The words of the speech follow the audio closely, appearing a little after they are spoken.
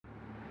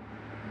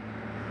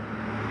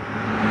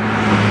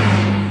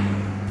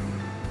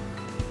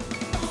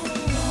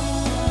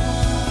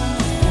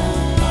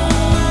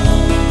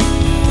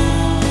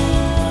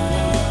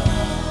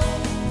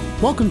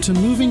Welcome to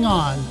Moving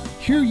On.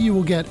 Here you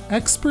will get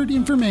expert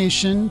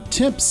information,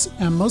 tips,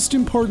 and most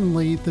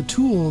importantly, the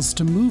tools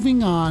to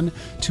moving on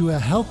to a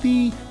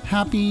healthy,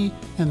 happy,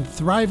 and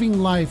thriving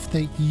life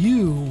that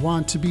you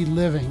want to be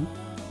living.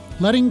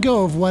 Letting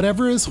go of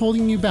whatever is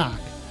holding you back,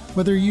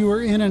 whether you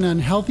are in an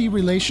unhealthy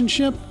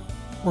relationship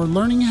or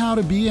learning how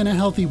to be in a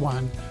healthy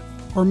one,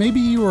 or maybe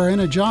you are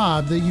in a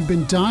job that you've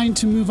been dying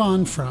to move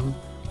on from.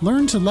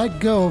 Learn to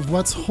let go of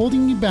what's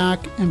holding you back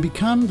and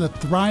become the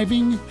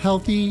thriving,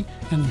 healthy,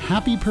 and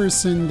happy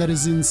person that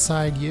is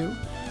inside you.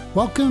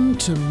 Welcome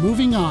to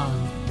Moving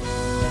On.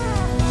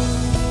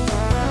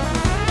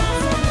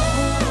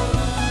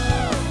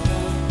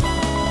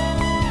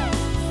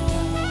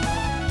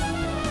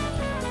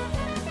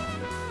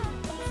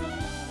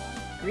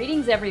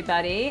 Greetings,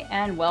 everybody,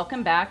 and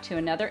welcome back to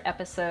another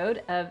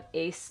episode of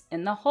Ace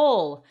in the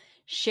Hole,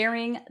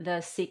 sharing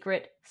the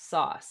secret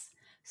sauce.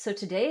 So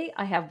today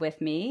I have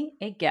with me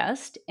a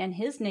guest, and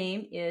his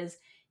name is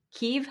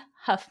Keeve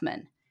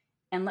Huffman.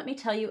 And let me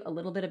tell you a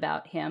little bit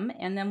about him,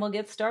 and then we'll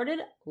get started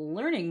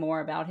learning more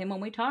about him when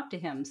we talk to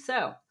him.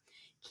 So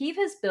Keeve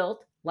has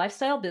built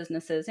lifestyle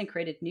businesses and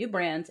created new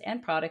brands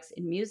and products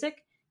in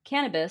music,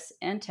 cannabis,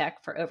 and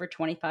tech for over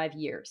 25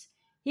 years.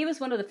 He was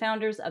one of the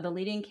founders of the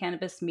leading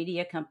cannabis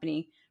media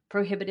company,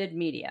 Prohibited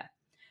Media,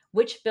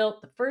 which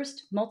built the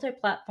first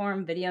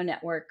multi-platform video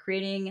network,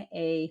 creating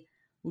a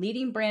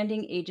leading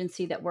branding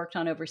agency that worked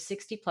on over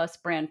 60 plus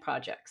brand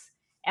projects.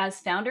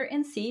 As founder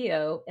and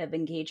CEO of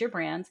Engage Your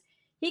Brands,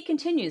 he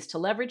continues to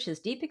leverage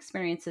his deep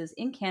experiences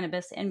in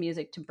cannabis and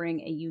music to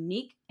bring a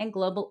unique and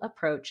global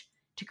approach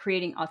to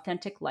creating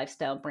authentic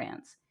lifestyle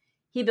brands.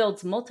 He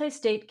builds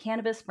multi-state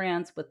cannabis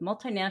brands with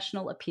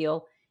multinational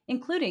appeal,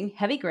 including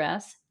Heavy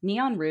Grass,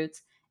 Neon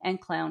Roots, and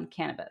Clown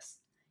Cannabis.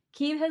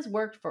 Keeve has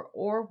worked for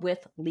or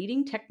with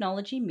leading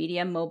technology,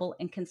 media, mobile,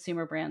 and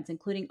consumer brands,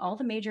 including all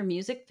the major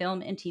music,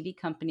 film, and TV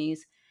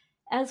companies,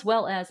 as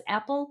well as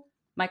Apple,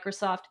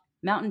 Microsoft,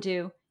 Mountain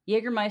Dew,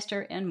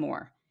 Jägermeister, and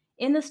more.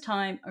 In his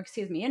time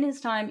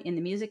in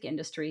the music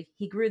industry,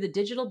 he grew the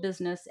digital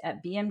business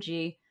at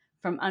BMG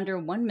from under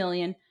 1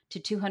 million to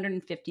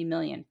 250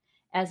 million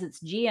as its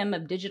GM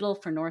of digital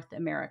for North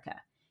America.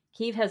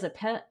 Keeve has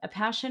a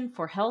passion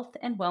for health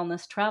and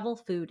wellness, travel,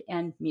 food,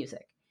 and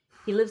music.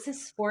 He lives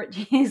his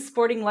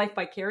sporting life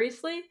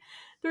vicariously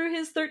through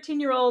his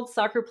 13-year-old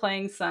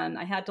soccer-playing son.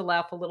 I had to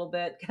laugh a little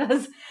bit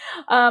because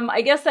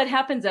I guess that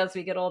happens as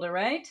we get older,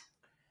 right?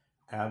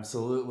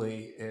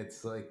 Absolutely.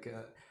 It's like,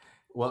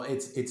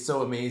 it's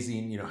so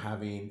amazing,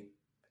 having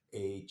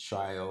a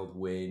child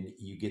when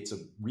you get to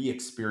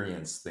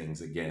re-experience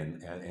things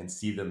again and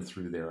see them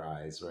through their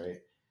eyes, right?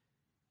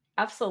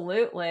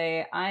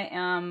 Absolutely. I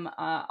am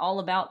all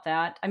about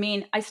that. I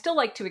mean, I still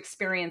like to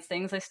experience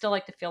things. I still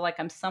like to feel like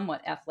I'm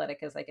somewhat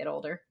athletic as I get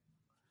older.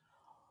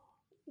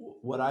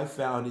 What I've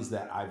found is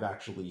that I've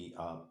actually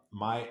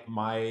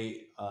my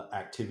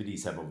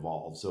activities have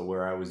evolved. So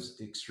where I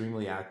was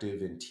extremely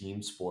active in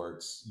team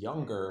sports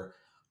younger,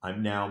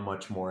 I'm now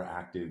much more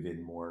active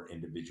in more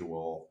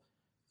individual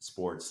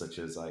sports, such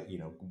as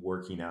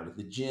working out at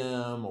the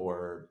gym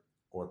or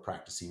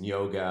practicing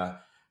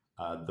yoga,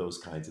 those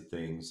kinds of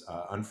things.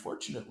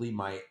 Unfortunately,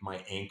 my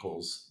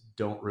ankles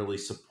don't really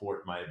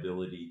support my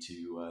ability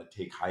to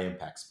take high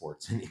impact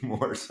sports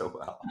anymore so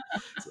well.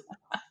 So,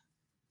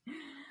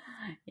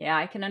 Yeah,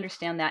 I can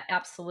understand that.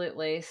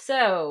 Absolutely.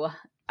 So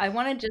I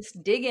want to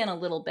just dig in a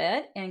little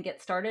bit and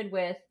get started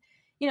with,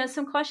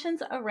 some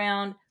questions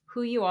around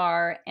who you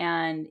are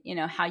and,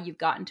 how you've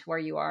gotten to where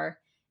you are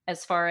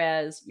as far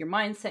as your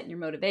mindset and your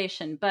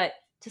motivation. But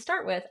to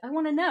start with, I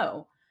want to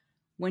know,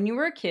 when you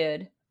were a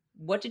kid,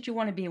 what did you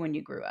want to be when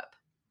you grew up?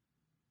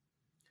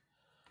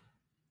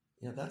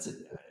 yeah, that's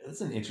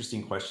an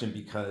interesting question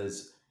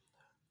because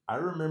I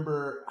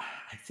remember,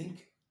 I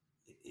think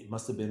it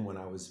must have been when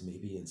I was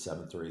maybe in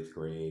seventh or eighth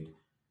grade,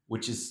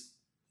 which is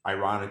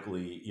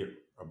ironically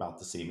about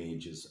the same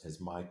age as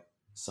my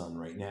son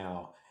right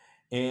now.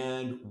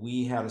 And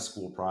we had a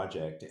school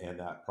project, and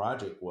that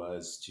project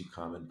was to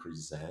come and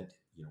present,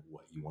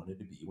 what you wanted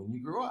to be when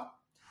you grew up.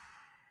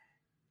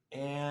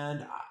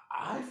 And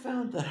I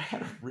found that I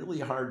had a really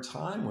hard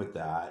time with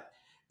that.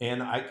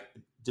 And I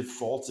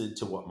defaulted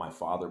to what my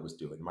father was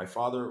doing. My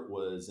father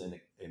was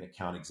an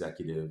account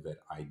executive at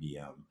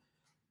IBM.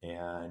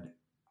 And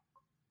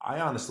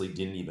I honestly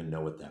didn't even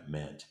know what that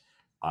meant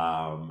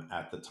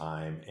at the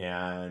time.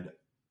 And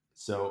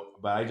so,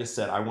 but I just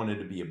said I wanted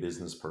to be a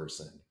business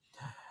person.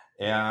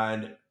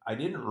 And I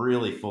didn't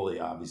really fully,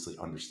 obviously,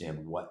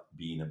 understand what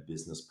being a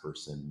business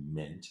person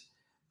meant.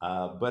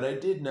 But I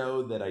did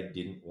know that I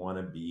didn't want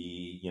to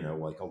be,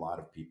 like a lot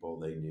of people,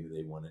 they knew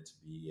they wanted to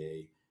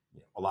be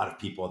a lot of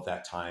people at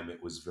that time,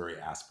 it was very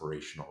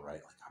aspirational,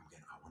 right? Like, I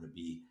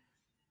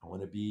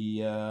want to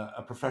be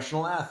a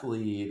professional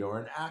athlete or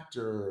an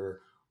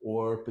actor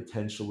or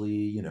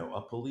potentially,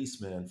 a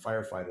policeman,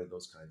 firefighter,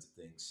 those kinds of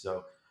things.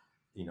 So,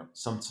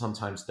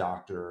 sometimes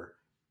doctor.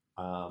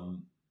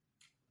 Um,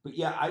 but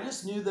yeah, I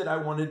just knew that I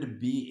wanted to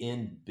be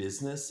in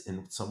business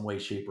in some way,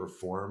 shape, or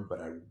form,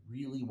 but I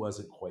really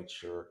wasn't quite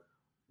sure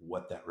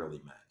what that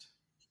really meant.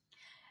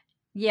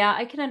 Yeah,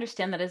 I can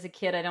understand that as a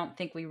kid. I don't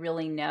think we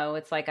really know.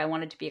 It's like I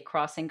wanted to be a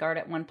crossing guard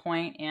at one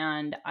point,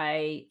 and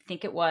I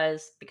think it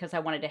was because I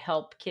wanted to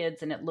help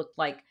kids and it looked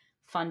like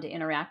fun to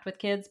interact with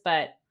kids,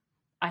 but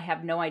I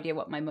have no idea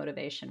what my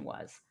motivation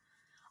was.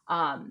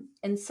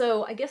 And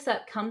so I guess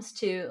that comes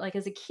to like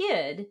as a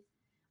kid,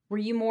 were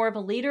you more of a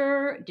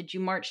leader? Did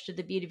you march to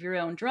the beat of your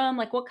own drum?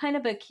 Like what kind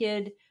of a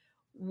kid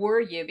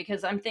were you?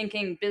 Because I'm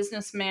thinking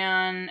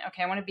businessman.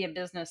 Okay, I want to be a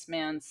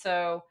businessman.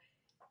 So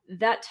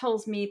that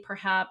tells me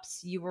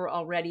perhaps you were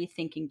already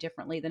thinking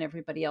differently than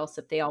everybody else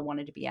if they all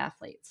wanted to be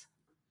athletes.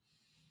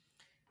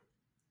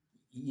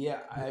 Yeah,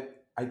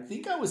 I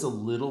think I was a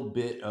little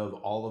bit of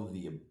all of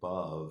the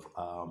above.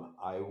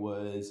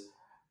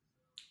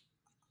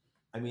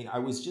 I mean, I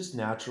was just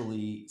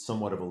naturally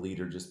somewhat of a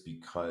leader just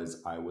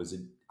because I was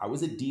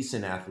a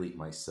decent athlete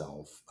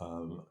myself,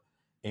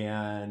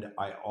 and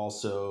I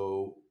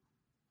also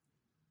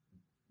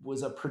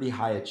was a pretty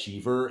high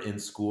achiever in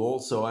school.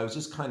 So I was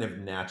just kind of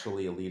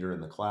naturally a leader in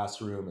the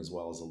classroom as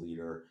well as a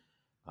leader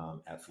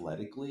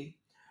athletically.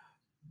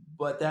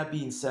 But that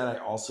being said, I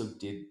also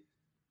did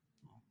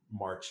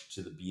march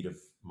to the beat of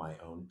my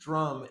own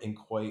drum in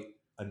quite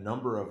a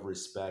number of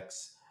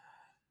respects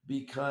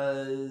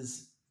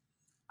because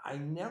I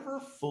never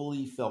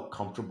fully felt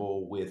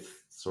comfortable with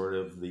sort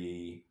of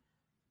the,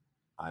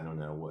 I don't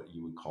know what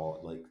you would call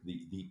it, like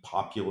the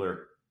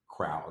popular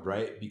crowd,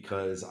 right?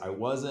 Because I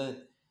wasn't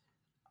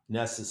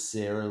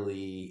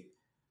necessarily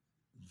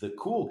the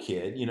cool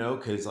kid,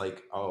 because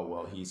like, oh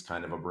well, he's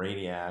kind of a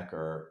brainiac,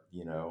 or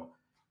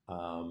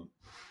um,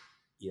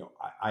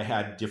 I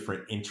had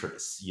different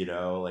interests.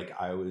 Like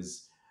I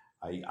was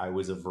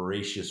a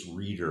voracious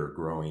reader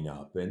growing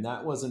up, and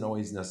that wasn't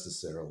always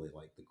necessarily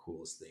like the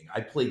coolest thing. I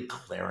played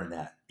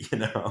clarinet,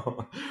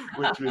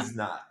 which was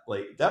not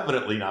like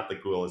definitely not the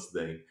coolest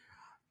thing.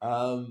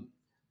 Um,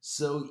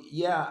 so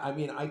yeah, I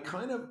mean, I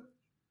kind of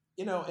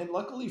and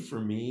luckily for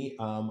me,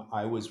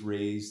 I was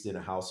raised in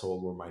a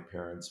household where my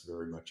parents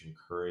very much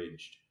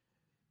encouraged,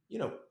 you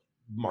know,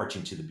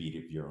 marching to the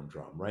beat of your own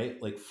drum,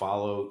 right? Like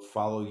follow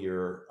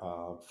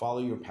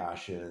your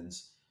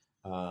passions,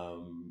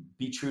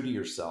 be true to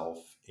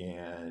yourself,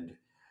 and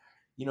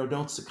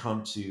don't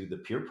succumb to the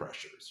peer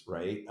pressures,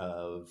 right?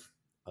 Of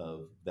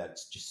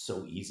that's just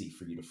so easy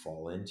for you to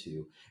fall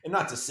into. And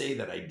not to say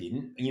that I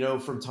didn't,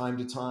 from time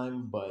to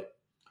time, but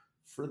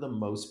for the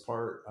most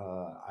part,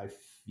 I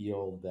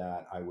feel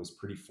that I was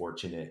pretty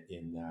fortunate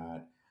in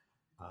that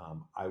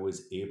I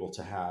was able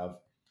to have.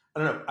 I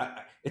don't know.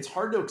 It's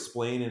hard to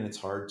explain, and it's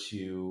hard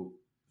to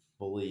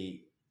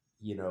fully,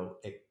 you know,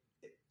 e-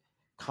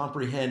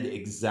 comprehend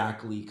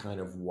exactly kind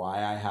of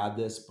why I had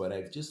this. But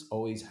I've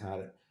always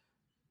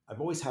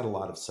had a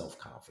lot of self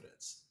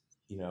confidence,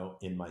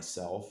 in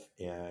myself,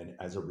 and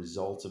as a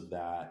result of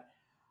that,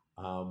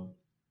 um,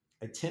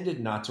 I tended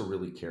not to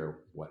really care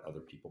what other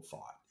people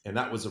thought. And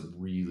that was a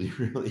really,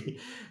 really,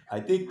 I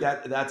think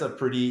that that's a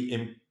pretty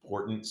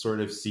important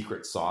sort of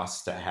secret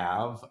sauce to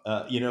have,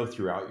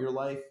 throughout your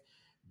life,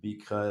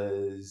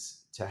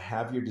 because to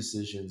have your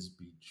decisions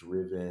be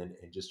driven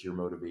and just your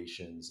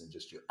motivations and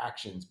just your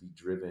actions be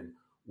driven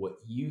what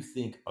you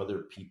think other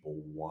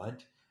people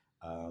want,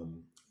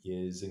 um,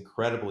 is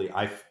incredibly,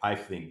 I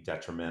think,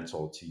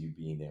 detrimental to you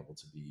being able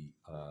to be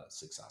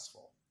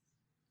successful.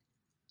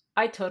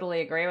 I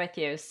totally agree with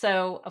you.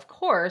 So, of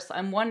course,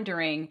 I'm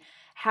wondering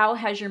how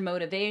has your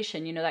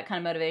motivation, that kind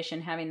of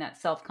motivation, having that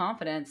self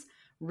confidence,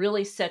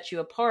 really set you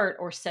apart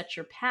or set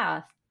your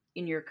path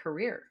in your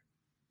career?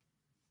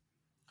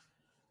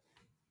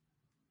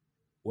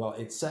 Well,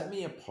 it set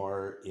me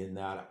apart in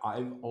that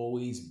I've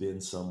always been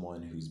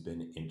someone who's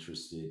been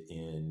interested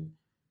in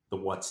the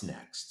what's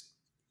next.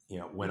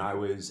 When I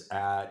was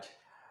at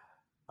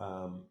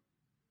um,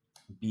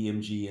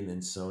 BMG and then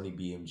Sony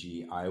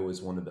BMG, I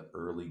was one of the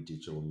early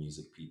digital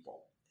music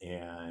people.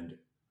 And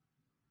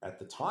at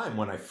the time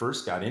when I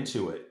first got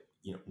into it,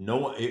 no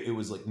one, it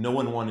was like no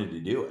one wanted to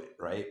do it,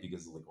 right?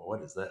 Because like, well,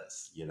 what is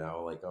this?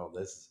 Like, oh,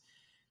 this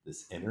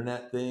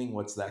internet thing,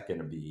 what's that going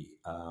to be?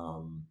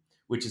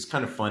 Which is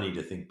kind of funny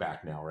to think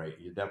back now, right?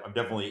 I'm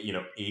definitely,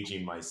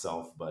 aging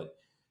myself, but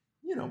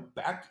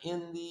back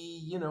in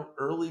the,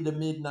 early to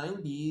mid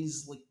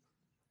 90s, like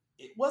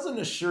it wasn't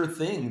a sure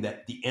thing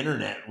that the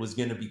internet was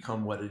going to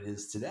become what it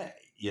is today.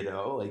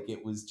 Like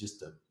it was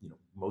just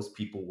most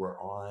people were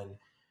on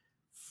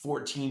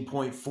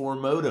 14.4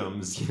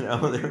 modems.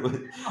 There was,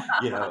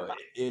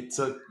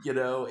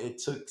 it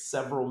took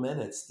several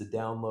minutes to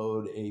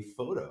download a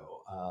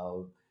photo.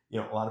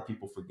 A lot of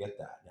people forget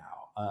that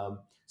now.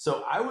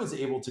 So I was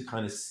able to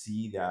kind of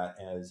see that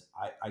as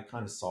I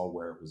kind of saw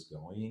where it was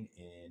going,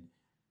 and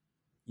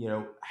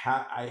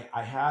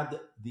I had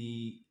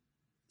the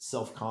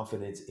self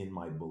confidence in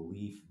my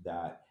belief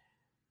that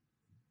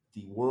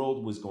the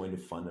world was going to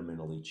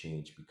fundamentally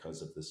change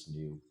because of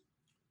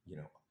you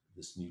know,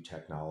 this new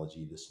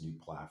technology, this new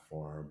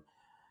platform.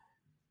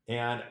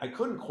 And I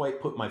couldn't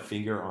quite put my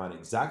finger on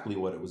exactly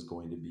what it was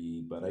going to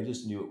be, but I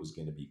just knew it was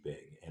going to be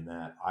big and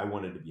that I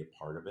wanted to be a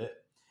part of it.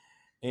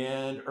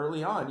 And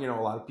early on,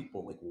 a lot of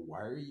people were like, well,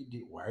 why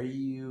are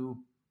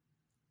you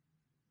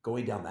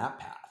going down that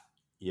path,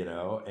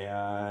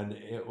 and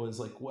it was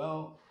like,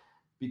 well,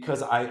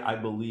 because I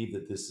believe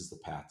that this is the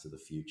path to the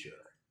future.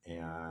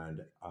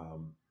 And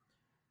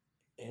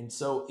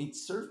so it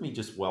served me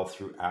just well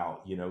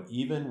throughout,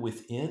 even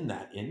within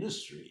that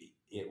industry.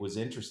 It was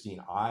interesting.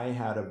 I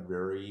had a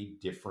very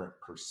different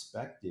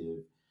perspective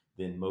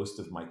than most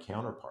of my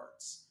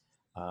counterparts.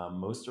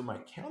 Most of my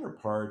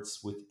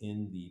counterparts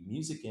within the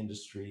music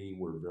industry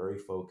were very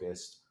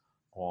focused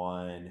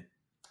on,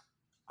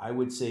 I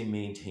would say,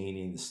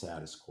 maintaining the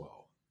status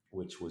quo,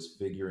 which was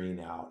figuring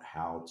out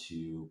how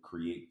to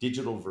create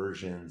digital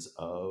versions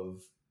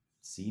of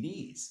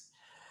CDs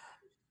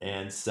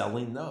and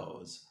selling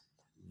those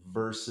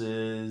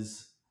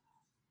versus,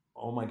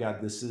 oh my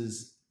God, this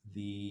is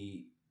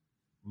the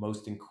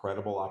most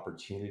incredible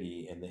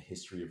opportunity in the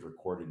history of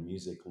recorded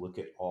music. Look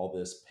at all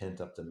this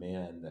pent up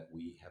demand that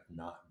we have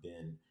not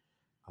been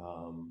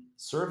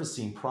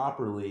servicing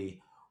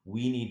properly.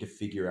 We need to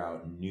figure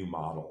out new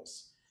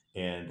models.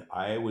 And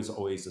I was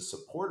always a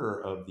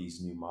supporter of these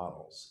new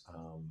models.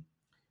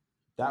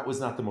 That was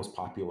not the most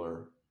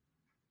popular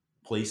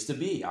place to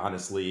be,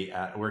 honestly,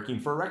 at working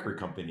for a record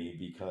company,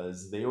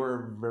 because they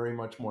were very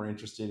much more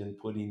interested in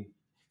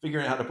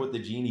figuring out how to put the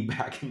genie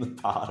back in the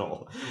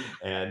bottle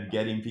and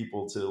getting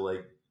people to,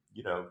 like,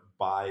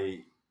 buy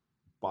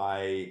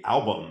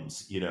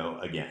albums,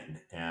 again.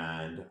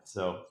 And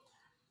so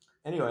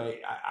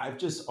anyway, I've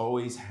just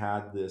always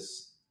had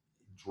this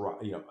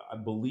a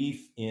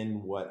belief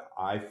in what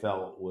I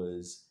felt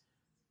was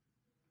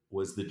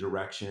the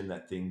direction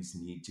that things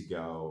need to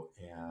go.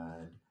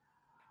 And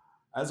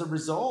as a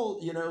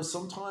result,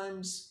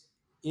 sometimes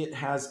it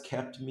has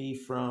kept me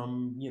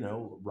from,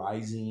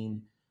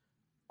 rising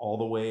all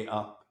the way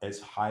up as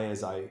high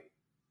as I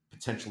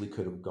potentially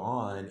could have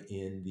gone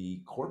in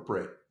the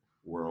corporate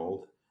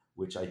world,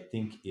 which I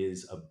think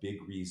is a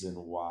big reason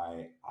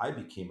why I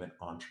became an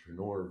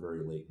entrepreneur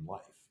very late in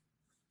life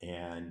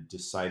and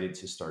decided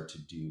to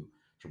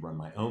run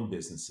my own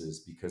businesses,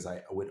 because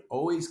I would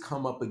always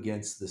come up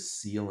against the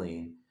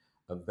ceiling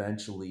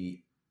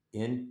eventually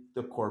in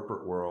the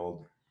corporate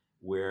world,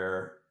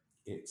 where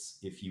it's,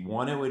 if you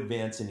want to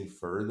advance any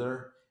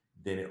further,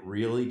 then it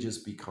really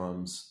just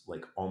becomes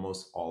like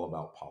almost all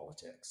about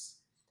politics.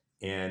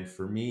 And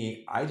for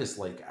me, I just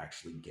like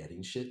actually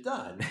getting shit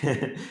done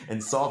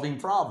and solving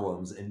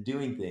problems and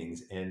doing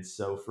things. And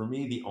so for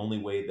me, the only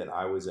way that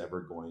I was ever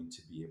going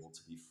to be able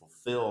to be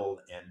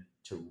fulfilled and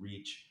to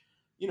reach,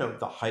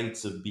 the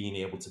heights of being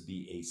able to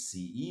be a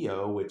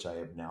CEO, which I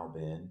have now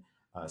been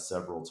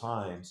several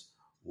times,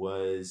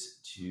 was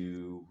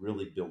to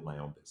really build my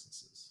own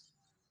businesses.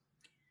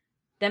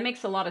 That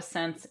makes a lot of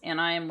sense. And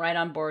I am right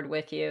on board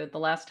with you. The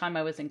last time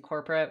I was in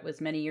corporate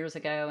was many years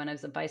ago, and I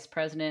was a vice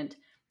president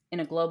in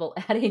a global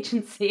ad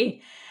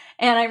agency.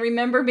 And I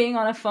remember being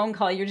on a phone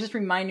call. You're just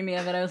reminding me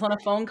of it. I was on a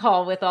phone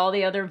call with all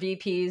the other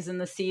VPs and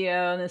the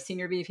CEO and the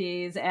senior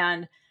VPs.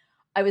 And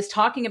I was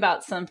talking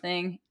about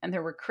something and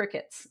there were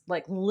crickets,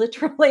 like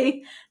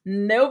literally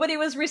nobody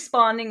was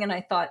responding. And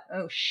I thought,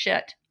 oh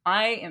shit,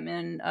 I am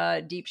in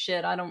deep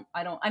shit. I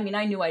mean,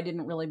 I knew I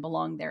didn't really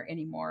belong there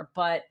anymore,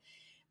 but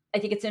I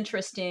think it's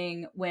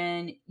interesting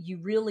when you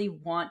really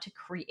want to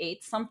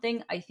create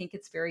something. I think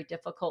it's very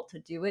difficult to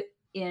do it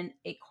in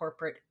a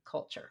corporate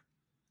culture.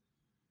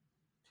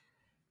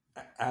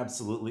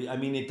 Absolutely. I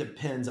mean, it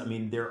depends. I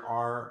mean,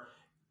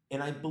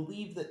 and I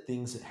believe that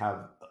things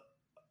have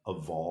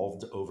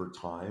evolved over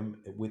time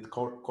with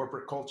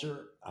corporate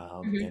culture.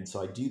 Mhm. And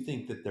so I do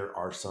think that there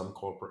are some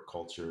corporate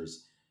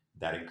cultures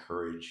that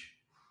encourage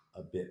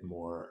a bit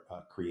more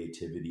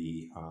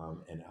creativity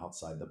and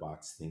outside the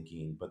box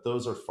thinking, but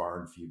those are far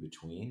and few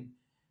between.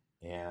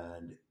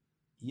 And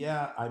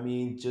yeah, I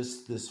mean,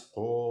 just this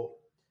whole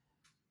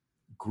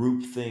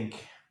groupthink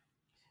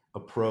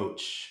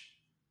approach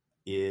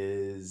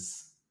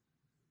is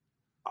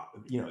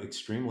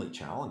extremely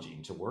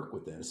challenging to work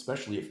with, it,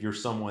 especially if you're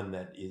someone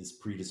that is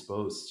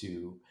predisposed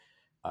to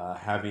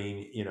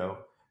having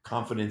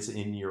confidence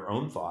in your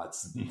own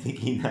thoughts and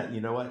thinking that,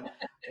 what,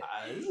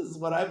 this is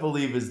what I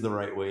believe is the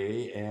right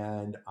way,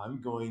 and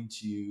I'm going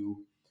to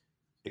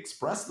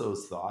express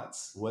those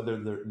thoughts whether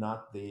they're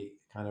not, they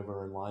kind of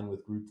are in line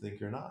with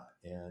groupthink or not.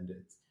 And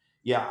it's,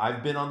 yeah,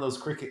 I've been on those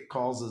cricket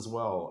calls as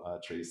well,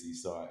 Tracy,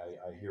 so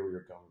I hear where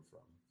you're coming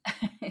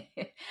from.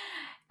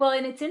 Well,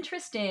 and it's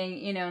interesting,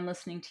 in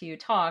listening to you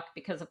talk,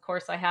 because of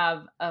course I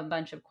have a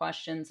bunch of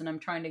questions and I'm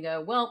trying to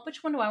go, well,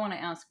 which one do I want to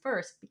ask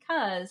first?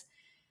 Because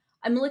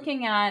I'm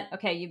looking at,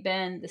 okay, you've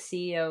been the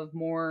CEO of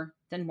more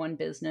than one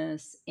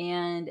business,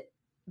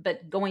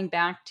 but going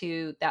back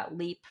to that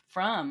leap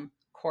from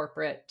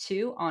corporate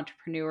to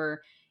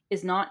entrepreneur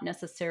is not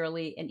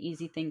necessarily an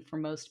easy thing for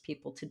most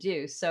people to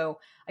do. So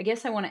I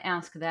guess I want to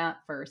ask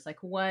that first.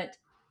 Like, what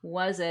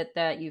was it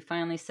that you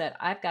finally said,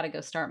 I've got to go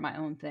start my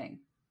own thing?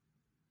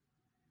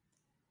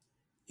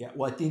 Yeah,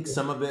 well, I think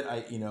some of it I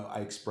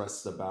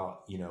expressed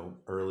about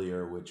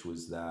earlier, which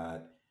was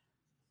that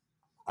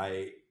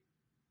I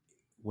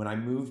when I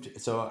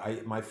moved, so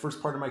my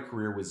first part of my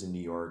career was in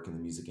New York in the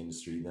music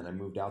industry. Then I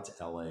moved out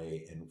to LA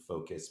and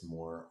focused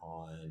more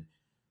on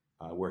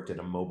I worked at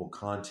a mobile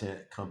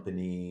content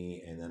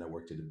company, and then I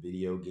worked at a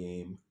video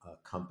game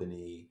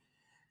company,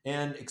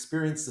 and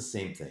experienced the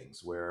same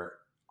things where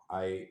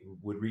I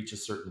would reach a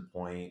certain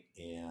point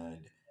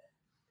and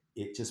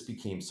it just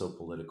became so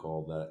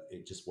political that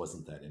it just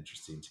wasn't that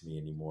interesting to me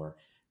anymore.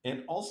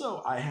 And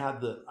also I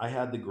had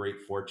the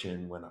great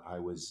fortune when I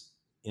was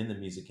in the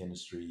music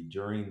industry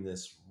during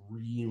this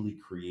really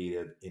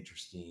creative,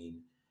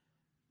 interesting,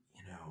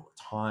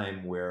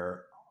 time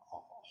where a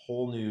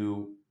whole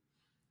new,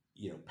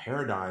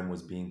 paradigm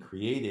was being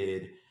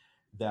created,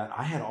 that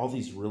I had all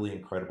these really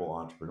incredible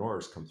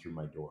entrepreneurs come through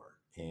my door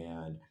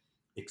and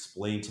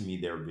explain to me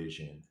their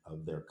vision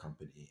of their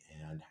company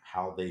and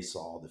how they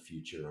saw the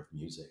future of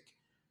music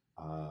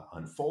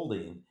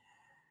unfolding.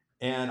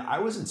 And I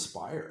was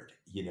inspired,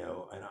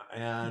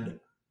 Mhm.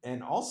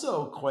 and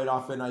also quite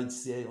often I'd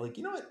say, like,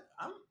 you know what,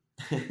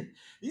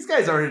 these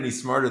guys aren't any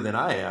smarter than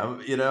I am,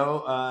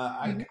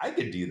 Mhm. I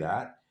could do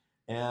that.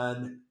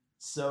 And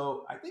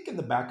so I think in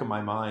the back of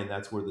my mind,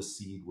 that's where the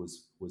seed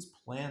was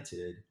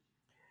planted.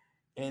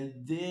 And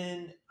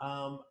then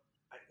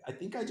I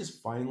think I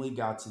just finally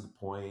got to the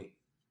point,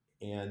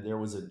 and there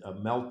was a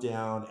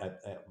meltdown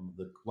at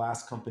the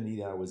last company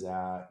that I was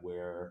at,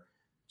 where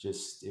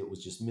just it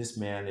was just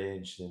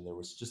mismanaged, and there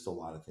was just a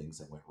lot of things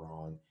that went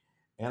wrong.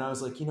 And I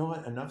was like, you know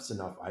what, enough's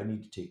enough. I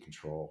need to take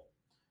control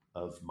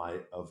of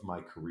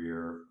my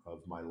career,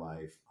 of my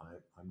life.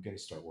 I'm going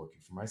to start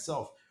working for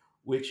myself,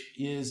 which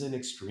is an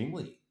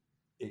extremely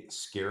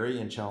scary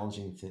and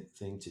challenging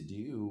thing to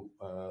do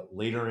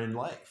later in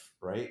life,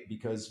 right?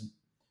 Because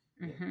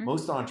Mhm.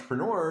 most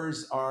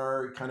entrepreneurs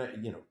are kind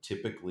of,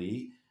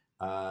 typically,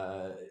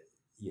 uh,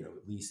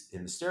 at least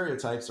in the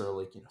stereotypes, are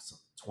like, some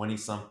 20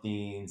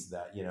 somethings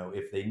that,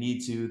 if they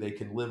need to, they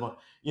can live on,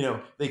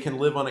 they can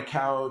live on a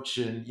couch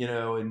and,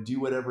 and do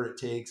whatever it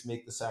takes,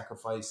 make the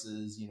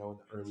sacrifices, in the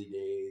early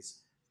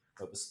days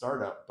of a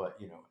startup.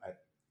 But,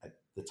 at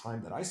the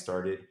time that I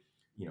started,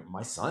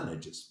 my son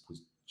had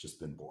just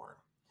been born,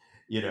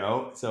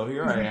 so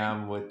here I Mhm.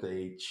 am with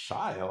a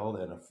child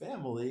and a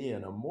family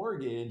and a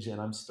mortgage, and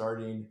I'm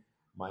starting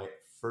my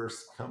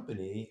first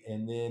company,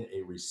 and then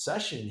a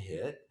recession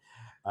hit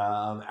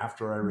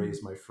after I Mhm.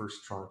 raised my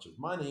first tranche of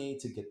money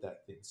to get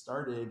that thing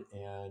started.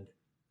 And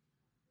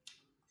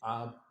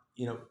um,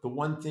 the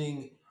one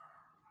thing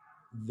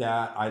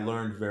that I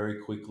learned very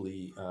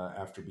quickly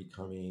after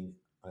becoming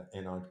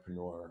an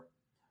entrepreneur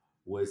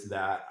was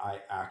that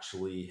I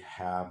actually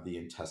have the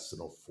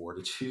intestinal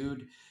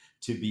fortitude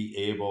to be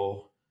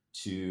able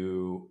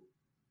to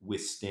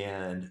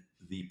withstand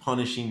the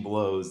punishing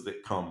blows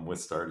that come with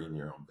starting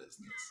your own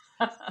business.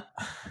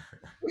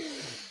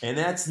 And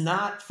that's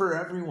not for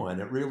everyone.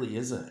 It really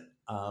isn't.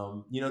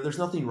 There's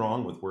nothing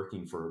wrong with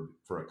working for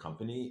a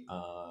company.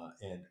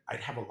 And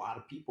I'd have a lot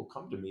of people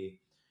come to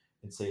me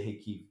and say, "Hey,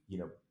 Keith,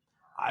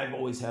 I've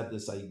always had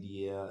this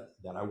idea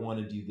that I want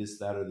to do this,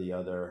 that, or the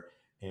other,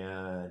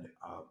 and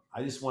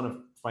I just want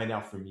to find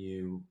out from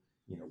you,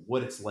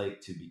 what it's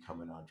like to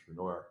become an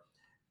entrepreneur."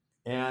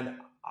 And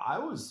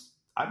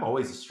I'm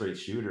always a straight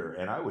shooter,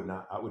 and I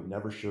would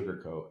never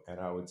sugarcoat, and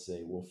I would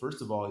say, well,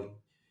 first of all,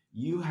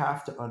 you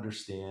have to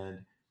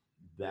understand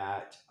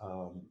that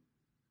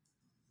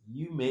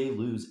you may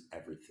lose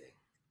everything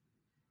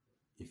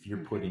if you're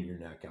Mhm. putting your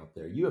neck out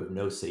there. You have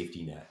no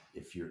safety net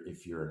if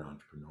you're an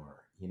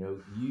entrepreneur.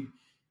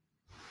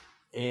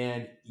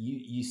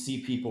 You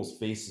see people's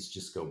faces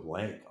just go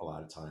blank a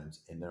lot of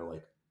times, and they're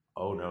like,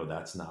 "Oh no,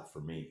 that's not for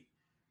me.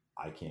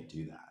 I can't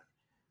do that.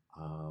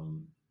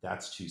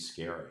 That's too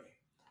scary."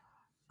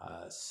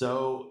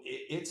 So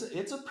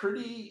it's a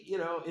pretty,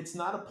 it's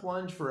not a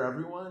plunge for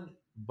everyone,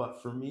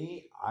 but for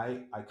me,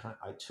 I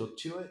took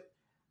to it.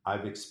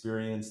 I've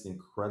experienced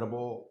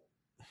incredible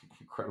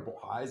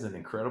highs and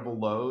incredible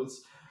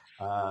lows.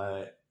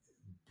 Uh,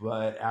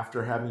 but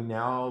after having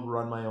now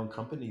run my own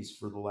companies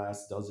for the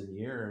last dozen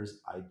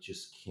years, I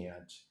just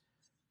can't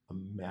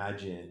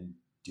imagine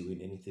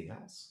doing anything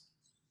else.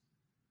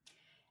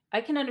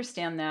 I can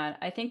understand that.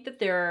 I think that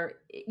there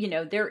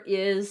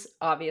is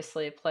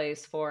obviously a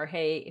place for,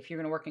 hey, if you're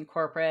going to work in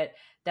corporate,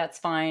 that's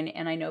fine.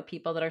 And I know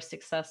people that are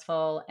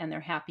successful and they're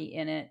happy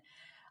in it.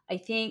 I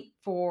think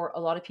for a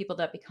lot of people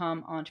that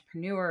become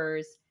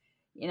entrepreneurs,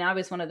 I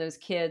was one of those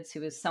kids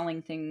who was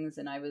selling things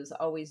and I was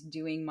always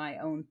doing my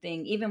own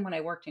thing. Even when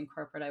I worked in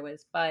corporate, I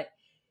was. But,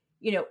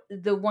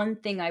 the one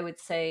thing I would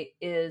say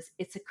is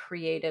it's a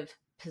creative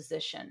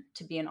position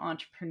to be an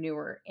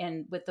entrepreneur.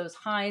 And with those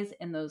highs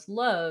and those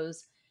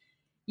lows,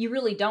 you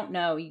really don't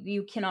know.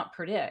 You cannot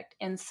predict.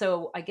 And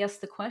so I guess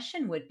the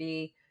question would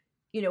be,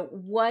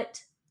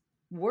 what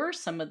were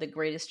some of the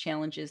greatest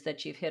challenges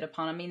that you've hit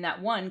upon? I mean,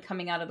 that one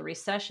coming out of the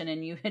recession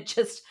and you had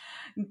just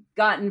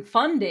gotten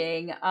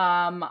funding.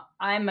 I'm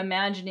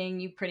imagining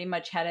you pretty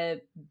much had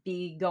to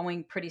be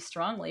going pretty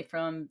strongly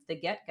from the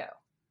get go.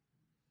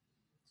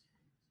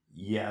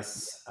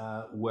 Yes.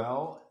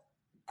 Well,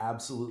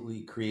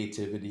 absolutely.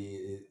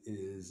 Creativity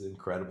is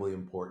incredibly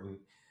important.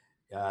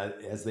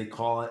 As they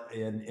call it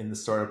in the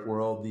startup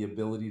world, the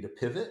ability to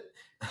pivot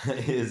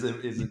is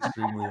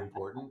extremely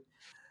important.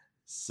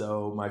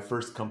 So my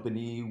first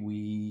company,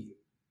 we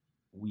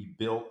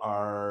built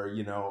our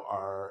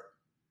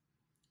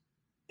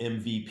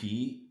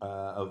MVP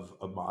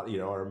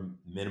our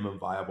minimum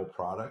viable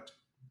product,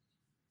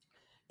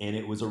 and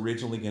it was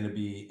originally going to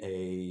be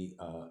a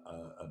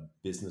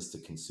business to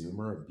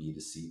consumer, a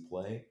B2C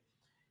play,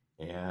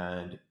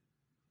 and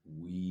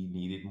we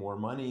needed more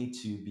money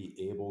to be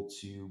able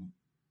to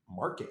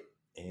market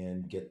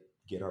and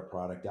get our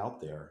product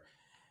out there.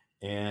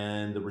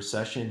 And the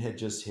recession had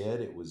just hit.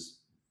 It was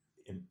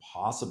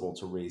impossible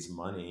to raise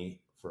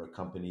money for a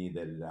company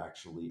that had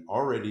actually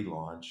already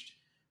launched,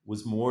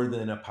 was more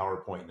than a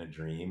PowerPoint and a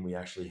dream. We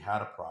actually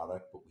had a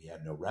product, but we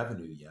had no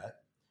revenue yet.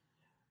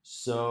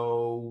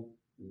 So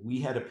we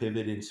had to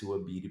pivot into a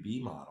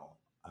B2B model,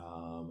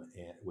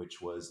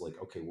 which was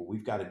like, okay, well,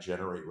 we've got to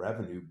generate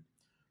revenue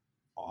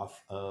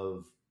off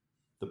of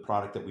the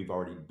product that we've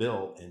already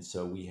built. And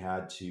so we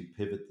had to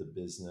pivot the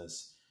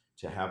business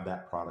to have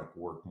that product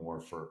work more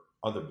for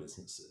other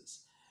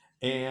businesses.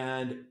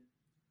 And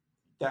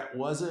that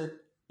wasn't,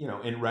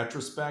 in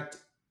retrospect,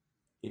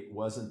 it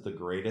wasn't the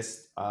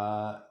greatest.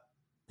 It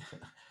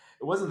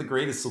wasn't the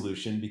greatest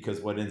solution,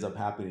 because what ends up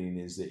happening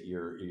is that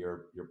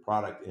your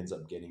product ends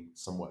up getting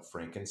somewhat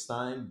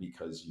Frankenstein,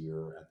 because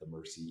you're at the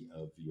mercy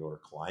of your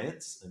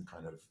clients and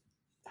kind of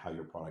how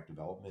your product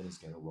development is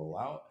going to roll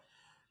out.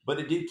 But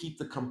it did keep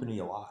the company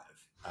alive,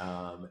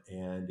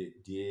 and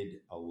it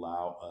did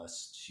allow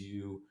us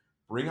to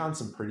bring on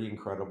some pretty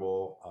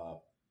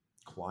incredible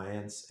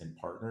clients and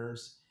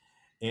partners.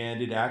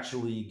 And it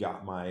actually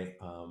got my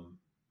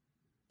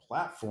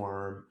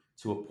platform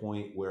to a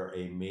point where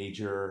a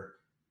major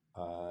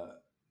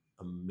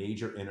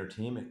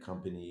entertainment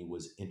company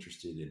was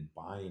interested in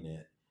buying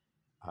it,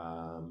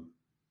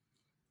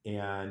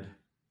 and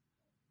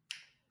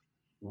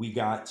we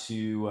got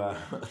to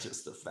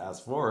just to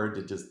fast forward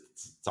to just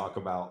talk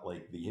about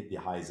like the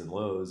highs and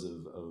lows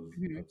of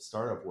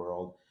startup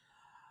world.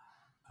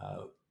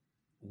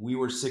 We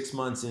were 6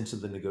 months into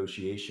the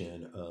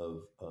negotiation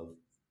of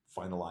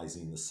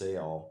finalizing the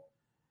sale,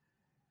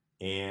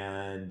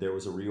 and there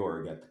was a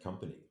reorg at the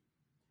company,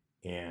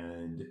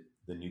 and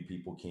the new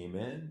people came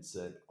in and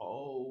said,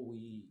 "Oh,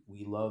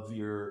 we love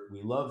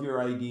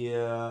your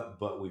idea,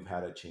 but we've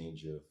had a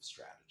change of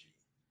strategy."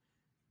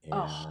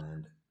 Oh,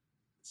 And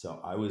so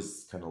I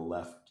was kind of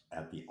left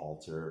at the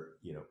altar,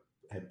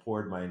 had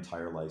poured my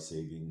entire life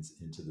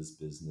savings into this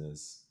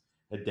business,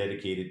 had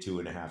dedicated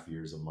 2.5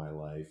 years of my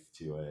life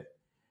to it,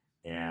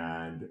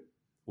 and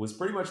was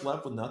pretty much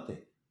left with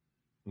nothing.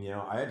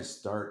 I had to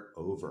start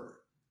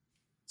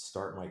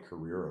my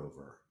career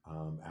over,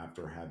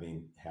 after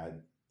having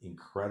had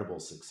incredible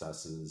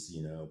successes,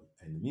 in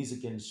the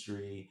music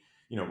industry,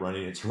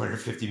 running a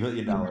 $250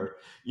 million,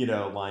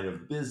 line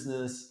of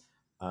business,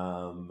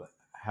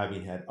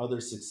 having had other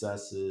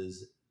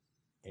successes.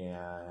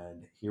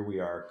 And here we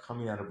are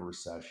coming out of a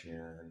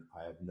recession.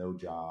 I have no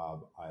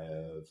job. I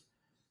have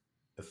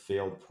a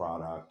failed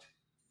product.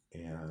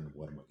 And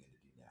what am I going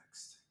to do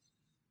next?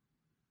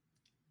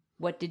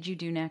 what did you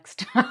do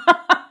next?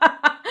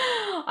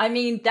 I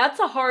mean, that's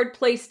a hard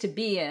place to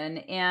be in.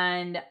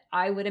 And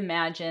I would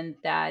imagine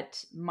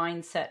that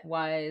mindset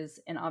wise,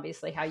 and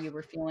obviously how you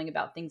were feeling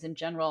about things in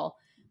general,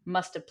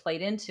 must have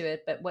played into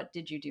it. But what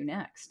did you do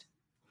next?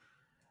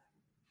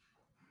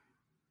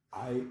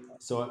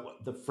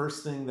 The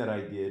first thing that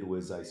I did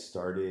was I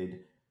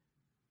started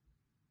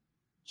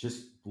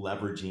just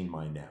leveraging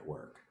my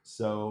network.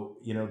 So,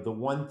 the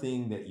one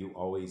thing that you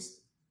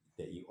always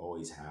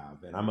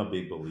have, and I'm a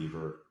big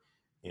believer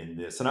in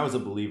this, and I was a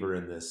believer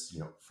in this,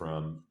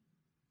 from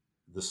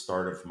the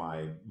start of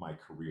my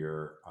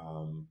career,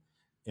 and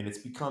it's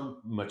become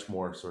much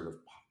more sort of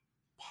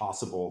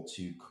possible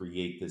to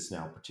create this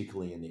now,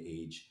 particularly in the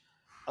age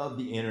of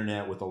the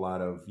internet, with a lot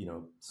of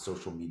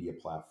social media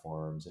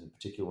platforms, and in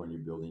particular when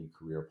you're building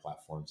career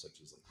platforms such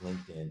as like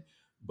LinkedIn.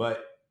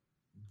 But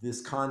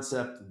this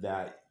concept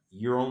that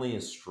you're only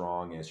as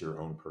strong as your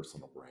own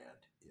personal brand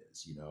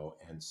is,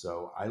 and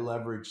so I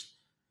leveraged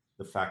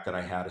the fact that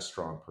I had a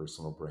strong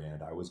personal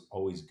brand. I was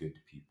always good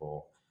to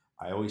people.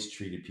 I always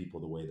treated people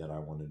the way that I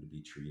wanted to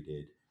be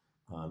treated,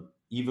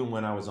 even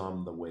when I was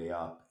on the way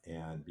up.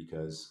 And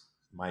because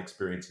my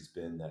experience has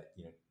been that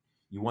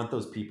you want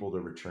those people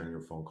to return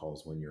your phone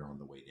calls when you're on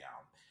the way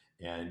down.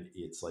 And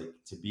it's like,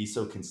 to be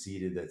so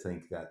conceited to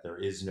think that there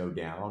is no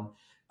down,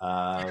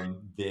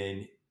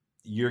 then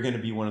you're going to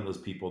be one of those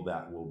people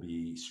that will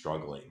be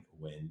struggling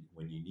when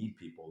you need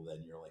people.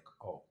 Then you're like,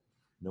 oh,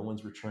 no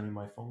one's returning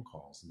my phone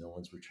calls, no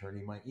one's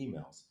returning my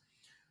emails.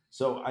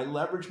 So I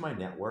leveraged my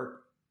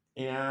network,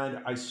 and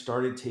I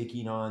started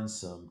taking on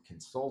some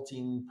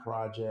consulting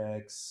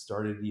projects,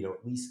 started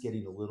at least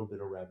getting a little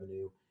bit of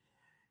revenue.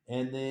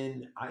 And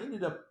then I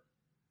ended up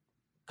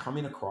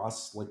coming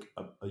across like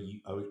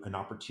an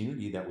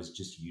opportunity that was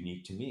just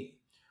unique to me,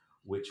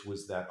 which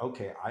was that,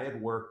 okay, I had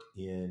worked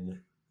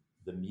in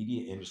the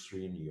media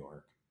industry in New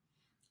York,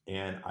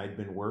 and I'd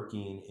been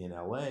working in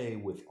LA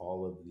with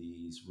all of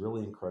these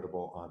really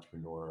incredible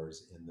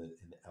entrepreneurs in the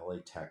LA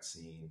tech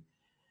scene.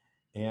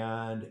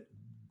 And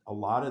a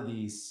lot of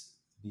these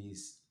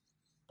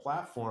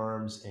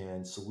platforms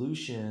and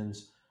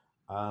solutions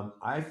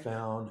I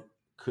found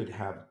could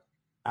have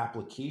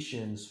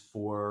applications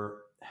for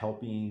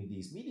helping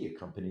these media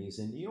companies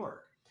in New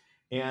York.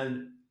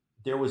 And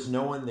there was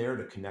no one there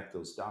to connect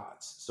those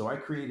dots. So I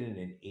created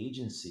an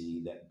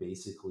agency that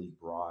basically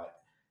brought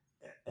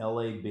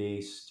LA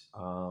based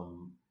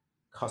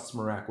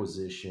customer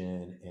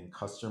acquisition and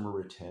customer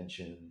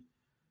retention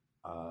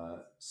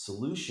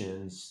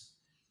solutions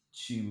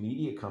to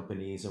media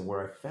companies. And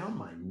where I found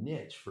my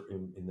niche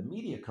in the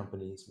media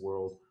companies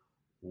world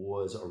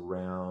was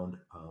around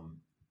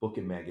book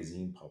and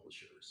magazine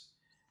publishers,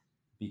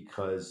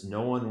 because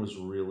no one was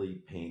really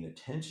paying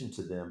attention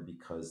to them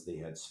because they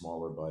had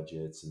smaller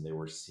budgets and they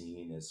were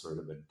seen as sort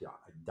of a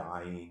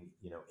dying,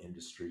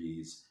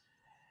 industries.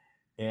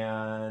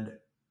 And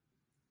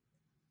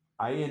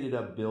I ended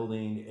up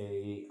building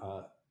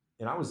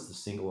and I was the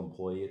single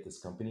employee at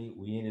this company.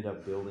 We ended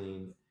up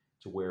building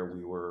to where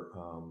we were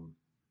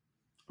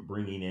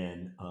bringing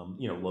in,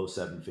 low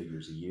seven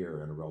figures a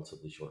year in a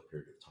relatively short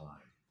period of time.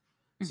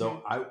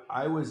 So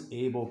I was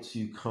able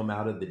to come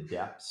out of the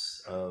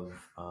depths of,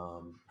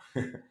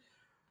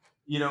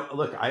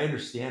 look, I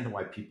understand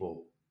why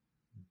people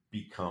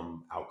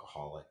become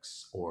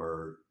alcoholics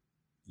or,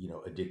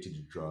 addicted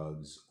to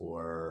drugs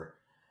or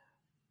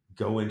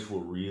go into a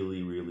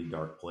really, really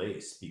dark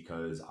place,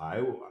 because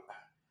I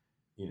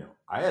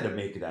had to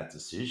make that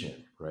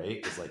decision, right?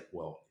 It's like,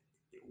 well,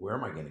 where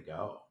am I going to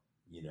go?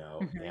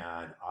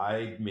 And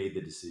I made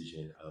the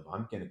decision of,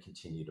 I'm going to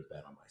continue to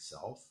bet on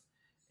myself.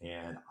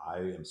 And I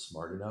am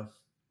smart enough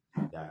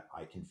that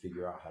I can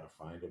figure out how to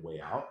find a way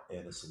out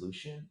and a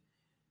solution.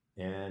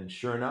 And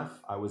sure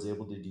enough, I was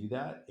able to do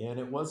that. And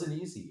it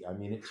wasn't easy. I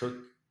mean, it took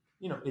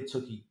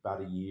about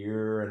a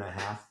year and a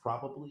half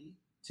probably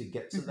to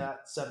get to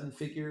that seven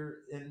figure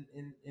in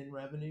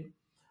revenue.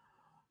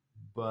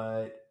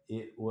 But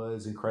it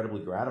was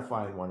incredibly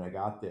gratifying when I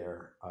got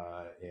there.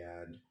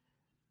 And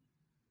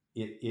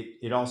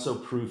it also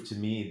proved to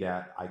me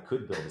that I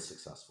could build a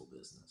successful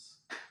business.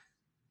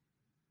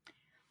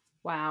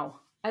 Wow.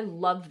 I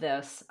love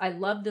this. I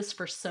love this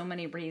for so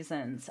many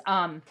reasons.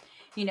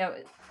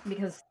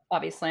 Because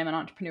obviously I'm an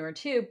entrepreneur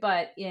too,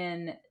 but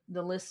in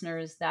the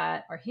listeners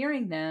that are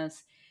hearing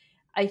this,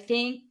 I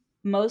think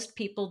most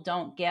people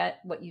don't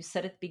get what you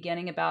said at the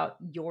beginning about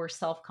your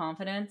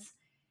self-confidence.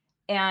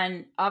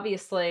 And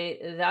obviously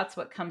that's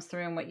what comes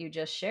through in what you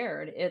just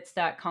shared. It's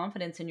that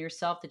confidence in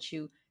yourself that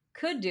you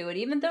could do it,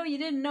 even though you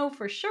didn't know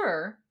for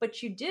sure,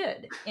 but you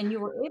did. And you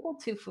were able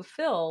to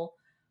fulfill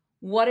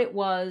what it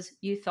was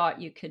you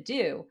thought you could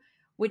do,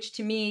 which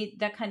to me,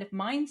 that kind of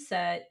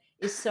mindset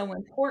is so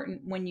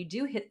important when you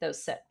do hit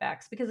those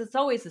setbacks, because it's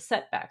always the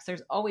setbacks.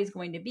 There's always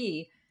going to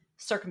be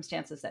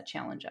circumstances that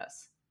challenge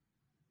us.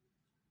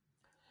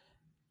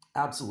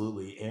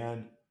 Absolutely.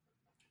 And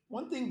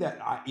one thing that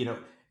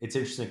it's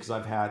interesting because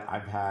I've had,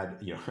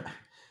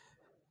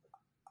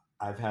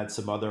 I've had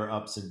some other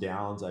ups and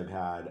downs. I've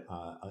had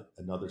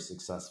another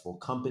successful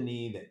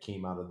company that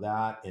came out of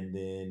that, and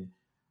then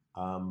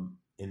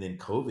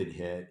COVID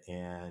hit,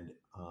 and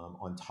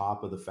on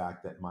top of the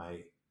fact that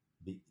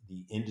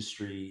the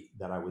industry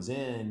that I was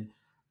in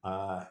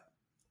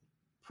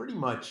pretty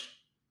much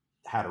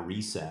had a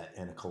reset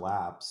and a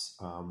collapse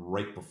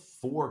right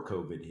before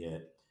COVID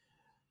hit.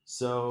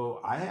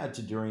 So I had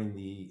to, during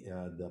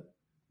the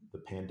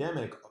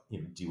pandemic,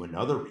 do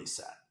another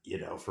reset,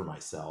 for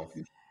myself.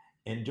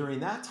 And during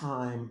that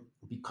time,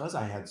 because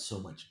I had so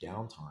much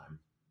downtime,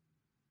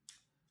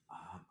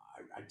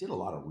 I did a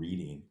lot of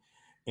reading,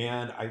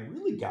 and I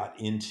really got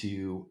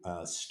into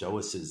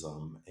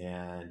Stoicism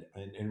and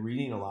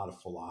reading a lot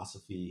of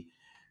philosophy.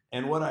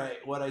 And what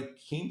I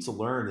came to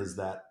learn is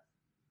that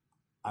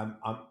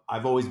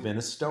I've always been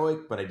a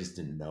Stoic, but I just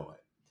didn't know it.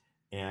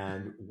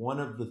 And one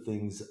of the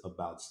things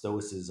about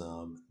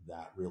Stoicism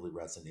that really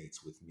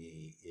resonates with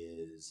me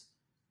is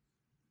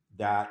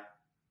that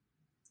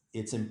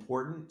it's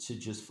important to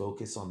just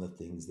focus on the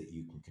things that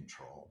you can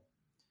control,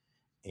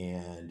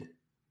 and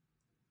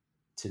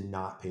to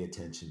not pay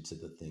attention to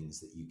the things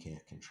that you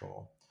can't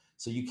control.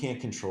 So you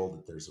can't control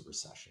that there's a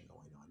recession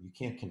going on. You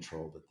can't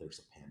control that there's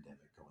a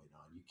pandemic going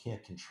on. You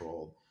can't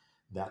control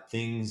that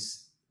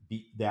things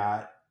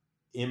that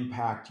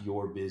impact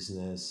your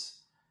business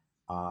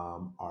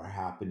are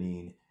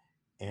happening.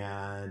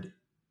 And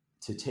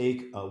to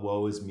take a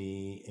woe is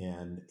me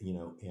and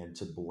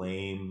to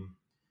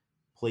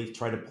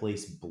try to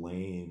place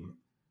blame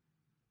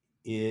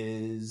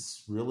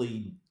is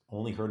really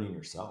only hurting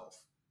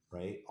yourself,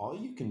 right? All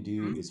you can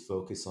do is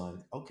focus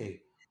on,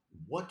 okay,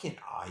 what can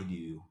I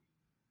do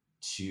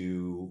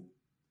to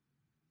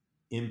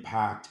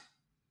impact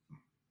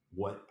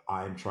what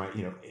I'm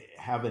trying,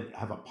 have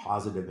a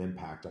positive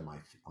impact on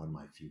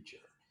my future.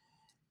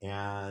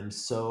 And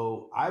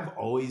so I've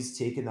always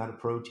taken that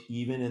approach,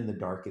 even in the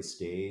darkest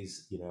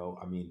days.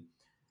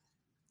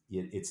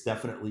 It's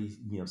definitely,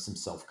 some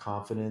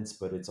self-confidence,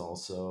 but it's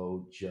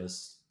also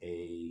just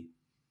an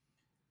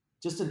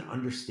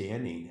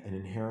understanding, an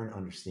inherent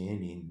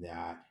understanding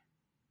that,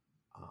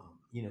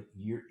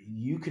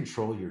 you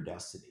control your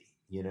destiny,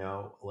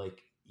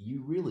 like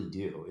you really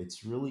do.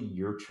 It's really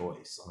your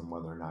choice on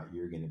whether or not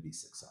you're going to be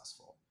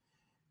successful.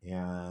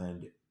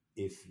 And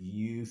if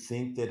you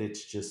think that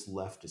it's just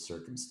left to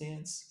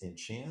circumstance and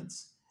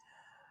chance,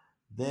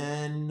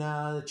 then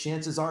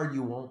chances are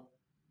you won't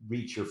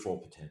reach your full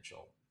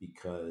potential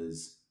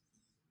because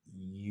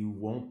you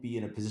won't be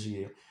in a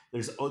position.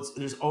 There's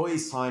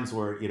always times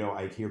where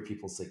I hear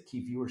people say,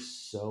 "Keith, you were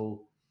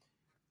so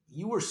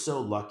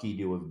lucky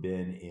to have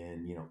been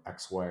in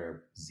X, Y,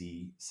 or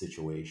Z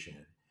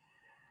situation,"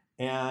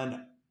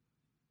 and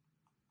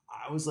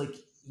I was like,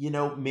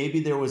 maybe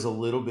there was a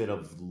little bit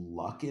of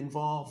luck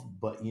involved,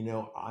 but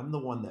I'm the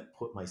one that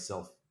put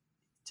myself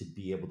to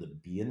be able to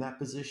be in that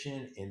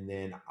position. And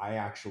then I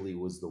actually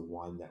was the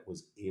one that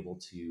was able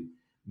to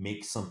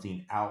make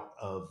something out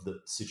of the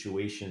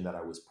situation that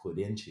I was put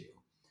into.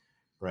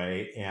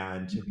 Right.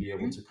 And to be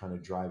able Mhm. to kind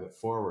of drive it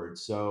forward.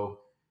 So,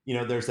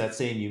 there's that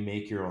saying, you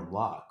make your own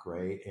luck.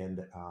 Right.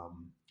 And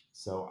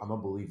so I'm a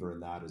believer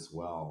in that as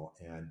well.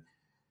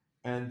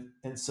 And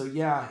so,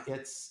 yeah,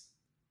 it's,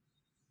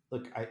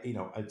 look,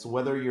 it's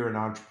whether you're an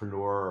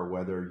entrepreneur or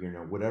whether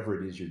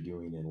whatever it is you're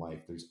doing in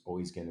life. There's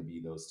always going to be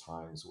those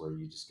times where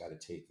you just got to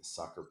take the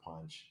sucker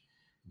punch.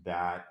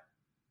 That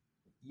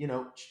you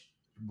know,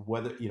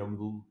 whether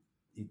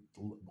it,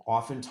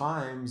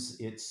 oftentimes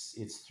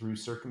it's through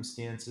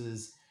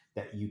circumstances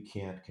that you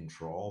can't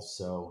control.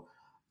 So,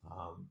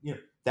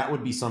 that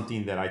would be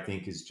something that I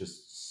think is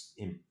just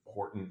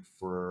important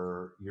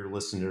for your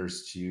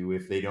listeners to,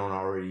 if they don't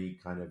already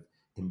kind of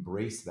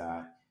embrace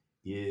that,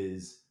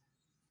 is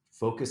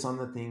focus on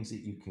the things that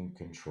you can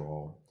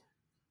control.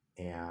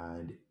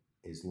 And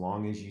as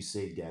long as you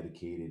stay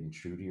dedicated and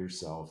true to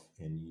yourself,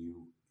 and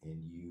you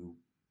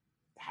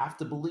have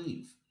to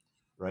believe,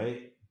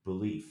 right?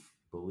 Believe.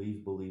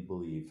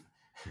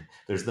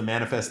 There's the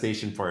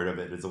manifestation part of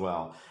it as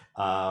well.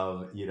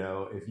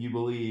 If you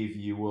believe,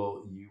 you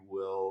will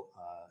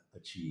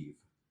achieve.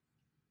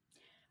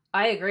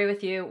 I agree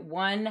with you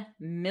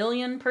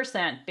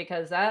 1,000,000%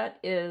 because that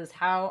is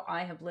how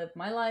I have lived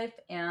my life.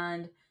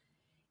 And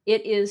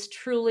it is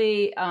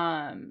truly,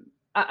 I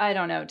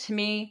don't know, to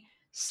me,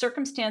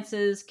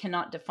 circumstances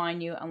cannot define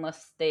you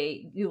unless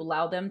you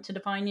allow them to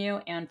define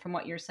you. And from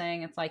what you're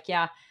saying, it's like,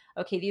 yeah,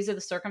 okay, these are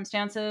the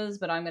circumstances,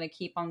 but I'm going to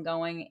keep on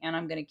going and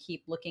I'm going to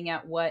keep looking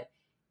at what,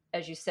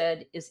 as you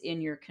said, is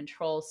in your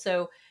control.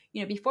 So,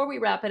 before we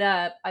wrap it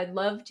up, I'd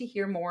love to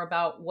hear more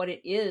about what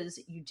it is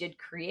you did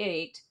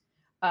create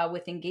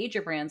with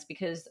Engager Brands,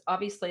 because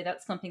obviously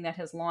that's something that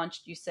has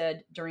launched, you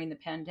said, during the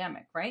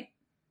pandemic, right?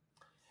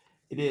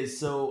 It is.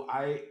 So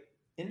I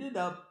ended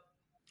up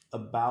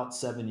about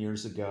 7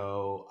 years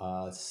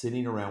ago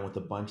sitting around with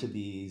a bunch of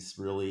these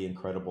really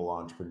incredible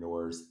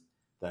entrepreneurs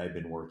that I've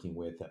been working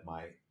with at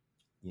my,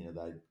 that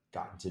I've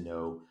gotten to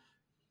know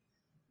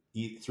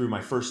through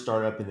my first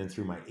startup and then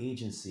through my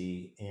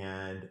agency.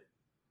 And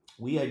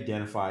we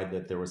identified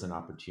that there was an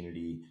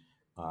opportunity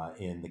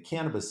in the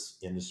cannabis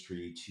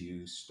industry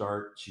to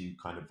start to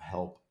kind of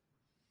help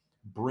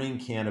bring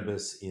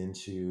cannabis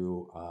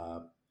into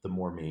the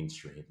more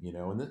mainstream,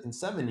 and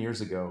 7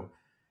 years ago,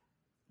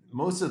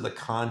 most of the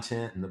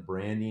content and the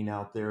branding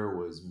out there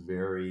was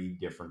very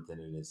different than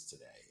it is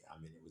today. I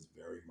mean, it was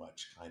very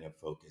much kind of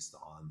focused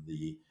on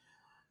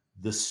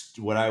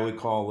what I would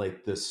call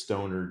like the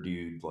stoner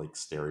dude like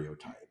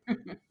stereotype.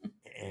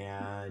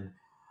 And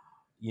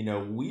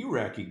we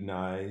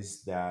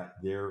recognize that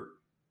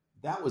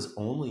was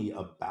only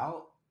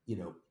about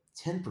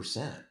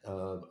 10%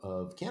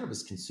 of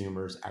cannabis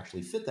consumers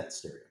actually fit that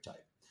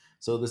stereotype.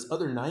 So this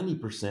other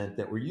 90%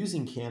 that were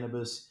using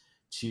cannabis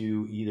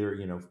to either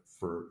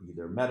for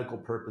either medical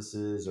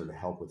purposes or to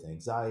help with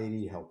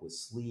anxiety, help with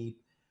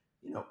sleep,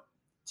 you know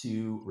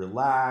to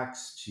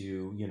relax,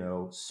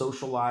 to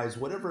socialize,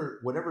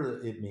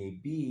 whatever it may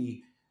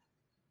be.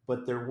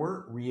 But there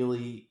weren't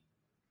really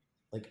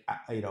like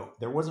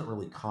there wasn't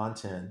really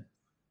content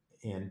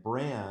and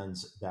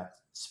brands that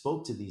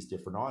spoke to these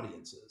different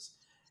audiences.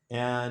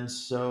 And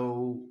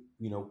so,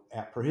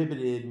 at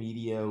Prohibited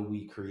Media,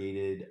 we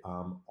created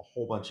a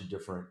whole bunch of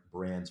different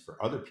brands for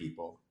other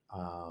people.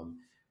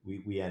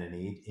 We had an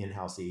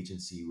in-house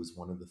agency was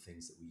one of the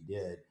things that we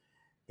did.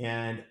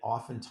 And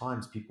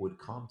oftentimes people would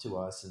come to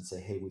us and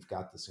say, "Hey, we've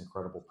got this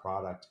incredible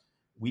product.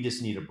 We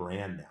just need a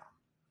brand now."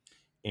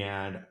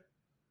 And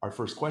our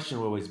first question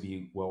would always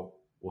be, well,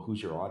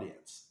 who's your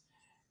audience?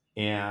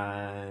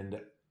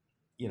 And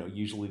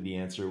usually the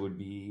answer would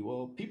be,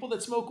 well, people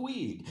that smoke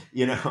weed,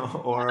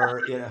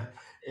 or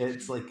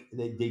it's like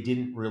they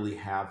didn't really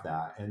have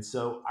that. And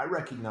so I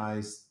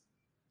recognize,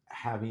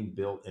 having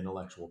built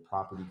intellectual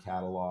property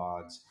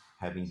catalogs,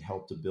 having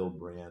helped to build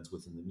brands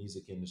within the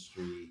music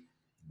industry,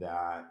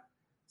 that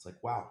it's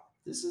like, wow,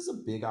 this is a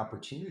big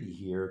opportunity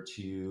here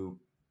to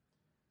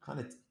kind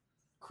of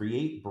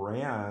create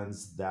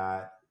brands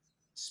that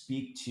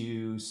speak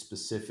to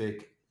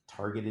specific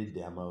targeted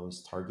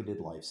demos, targeted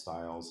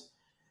lifestyles.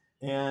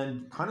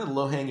 And kind of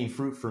low hanging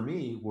fruit for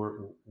me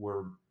were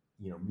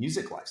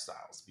music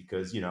lifestyles,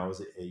 because I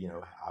was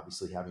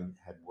obviously having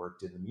had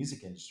worked in the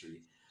music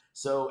industry.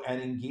 So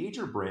at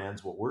Engager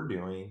Brands, what we're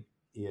doing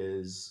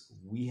is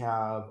we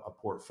have a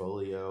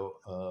portfolio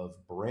of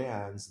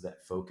brands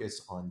that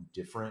focus on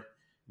different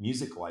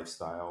music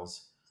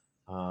lifestyles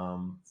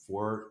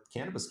for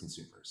cannabis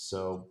consumers.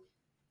 So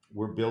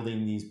we're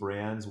building these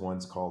brands.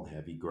 One's called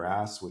Heavy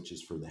Grass, which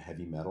is for the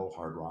heavy metal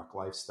hard rock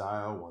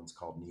lifestyle. One's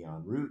called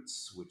Neon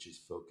Roots, which is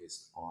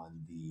focused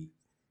on the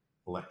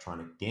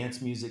electronic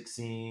dance music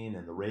scene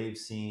and the rave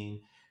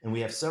scene. And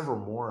we have several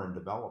more in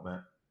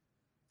development.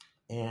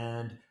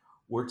 And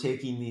we're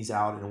taking these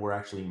out and we're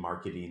actually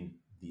marketing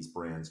these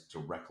brands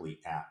directly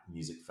at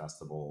music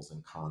festivals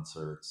and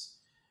concerts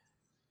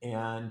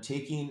and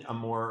taking a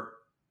more,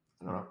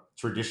 I don't know,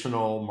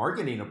 traditional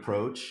marketing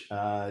approach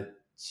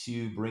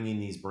to bringing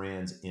these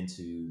brands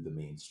into the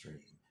mainstream.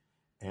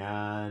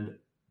 And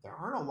there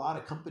aren't a lot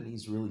of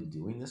companies really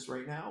doing this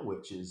right now,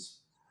 which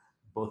is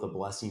both a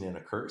blessing and a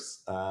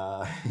curse.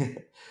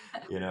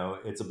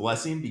 It's a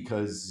blessing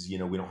because, we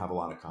don't have a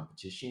lot of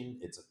competition.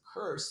 It's a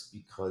curse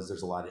because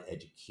there's a lot of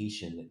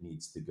education that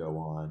needs to go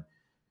on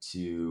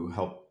to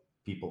help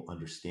people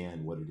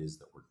understand what it is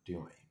that we're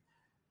doing.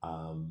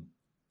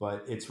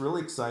 But it's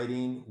really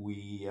exciting.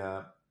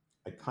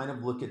 I kind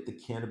of look at the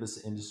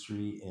cannabis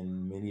industry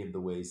in many of the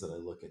ways that I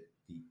look at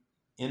the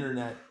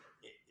internet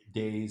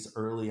days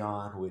early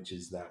on, which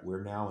is that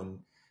we're now in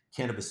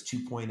cannabis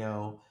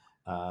 2.0.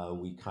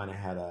 We kind of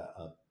had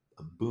a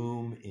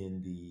boom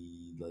in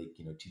the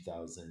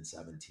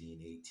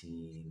 2017,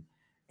 18.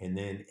 And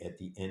then at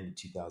the end of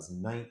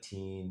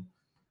 2019,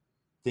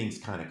 things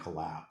kind of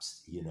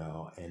collapsed,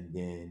 and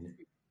then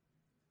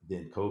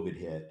COVID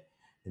hit.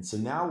 And so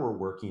now we're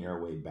working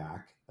our way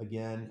back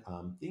again.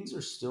 Things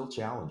are still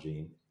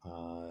challenging.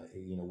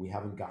 We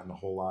haven't gotten a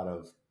whole lot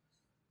of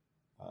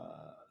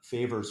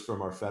favors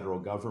from our federal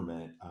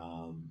government,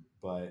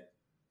 but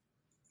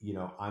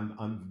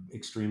I'm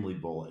extremely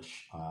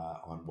bullish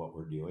on what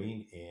we're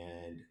doing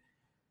and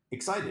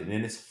excited.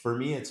 And for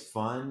me, it's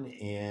fun,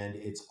 and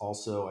it's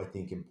also, I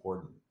think,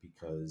 important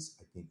because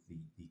I think the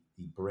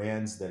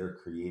brands that are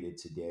created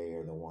today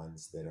are the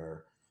ones that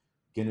are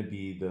going to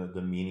be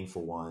the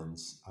meaningful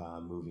ones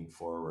moving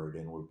forward.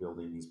 And we're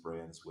building these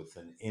brands with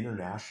an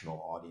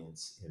international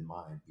audience in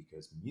mind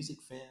because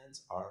music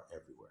fans are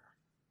everywhere.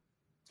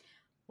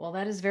 Well,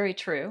 that is very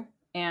true.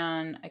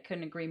 And I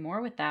couldn't agree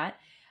more with that.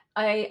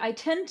 I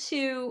tend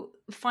to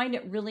find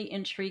it really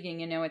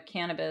intriguing, with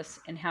cannabis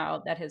and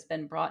how that has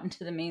been brought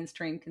into the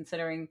mainstream,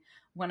 considering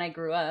when I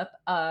grew up.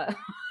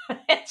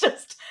 It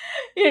just,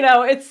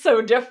 it's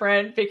so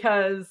different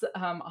because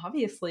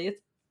obviously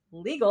it's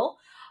legal.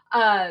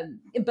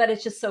 But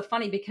it's just so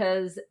funny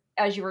because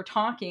as you were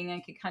talking, I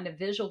could kind of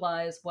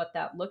visualize what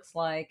that looks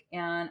like.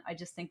 And I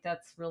just think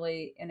that's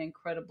really an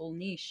incredible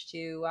niche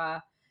to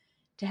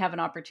have an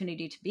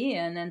opportunity to be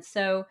in. And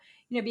so,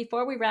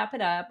 before we wrap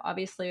it up,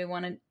 obviously I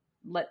want to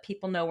let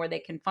people know where they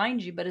can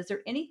find you, but is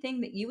there anything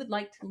that you would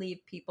like to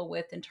leave people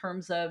with in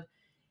terms of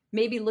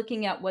maybe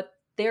looking at what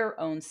their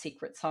own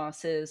secret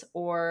sauce is,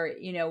 or,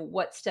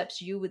 what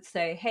steps you would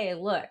say, hey,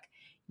 look,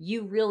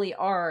 you really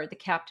are the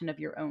captain of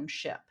your own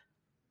ship?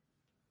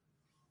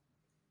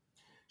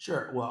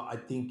 Sure. Well, I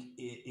think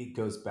it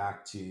goes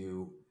back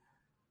to,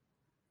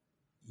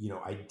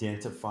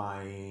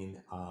 identifying,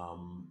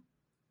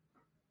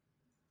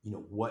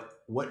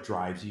 what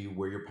drives you,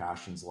 where your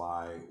passions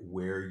lie,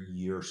 where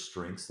your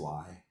strengths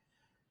lie,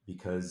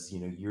 because,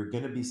 you're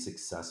going to be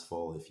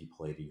successful if you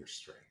play to your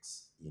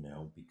strengths,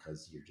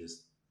 because you're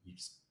just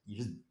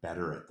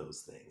better at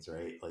those things,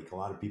 right? Like a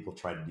lot of people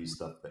try to do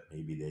stuff that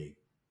maybe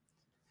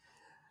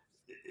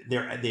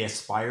they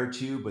aspire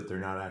to, but they're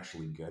not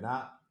actually good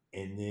at.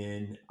 And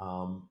then,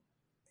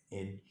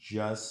 and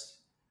just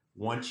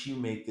once you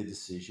make the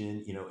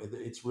decision,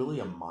 it's really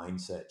a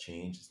mindset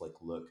change. It's like,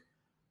 look,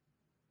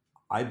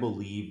 I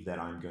believe that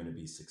I'm going to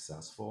be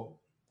successful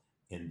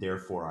and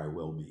therefore I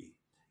will be.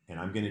 And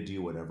I'm going to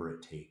do whatever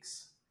it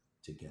takes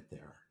to get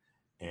there.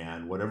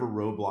 And whatever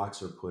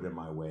roadblocks are put in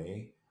my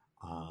way,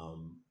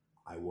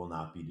 I will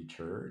not be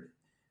deterred.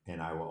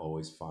 And I will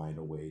always find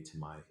a way to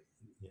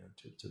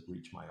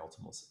reach my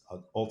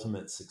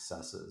ultimate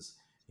successes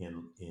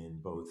in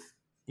both,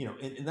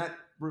 and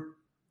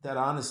that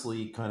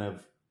honestly kind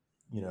of,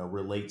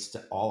 relates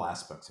to all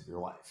aspects of your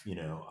life,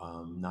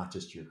 not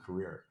just your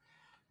career.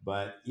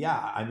 But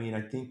yeah, I mean,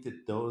 I think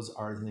that those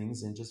are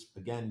things, and just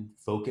again,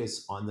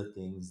 focus on the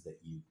things that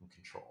you can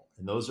control.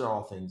 And those are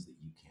all things that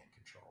you can't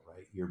control,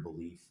 right? Your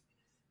belief,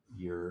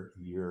 your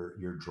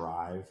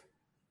drive,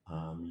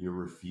 your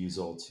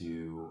refusal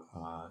to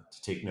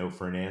take no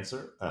for an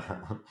answer,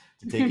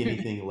 to take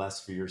anything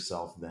less for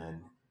yourself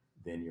than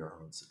your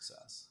own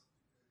success.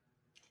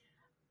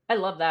 I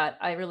love that.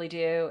 I really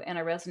do. And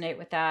I resonate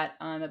with that.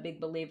 I'm a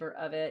big believer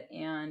of it.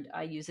 And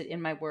I use it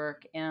in my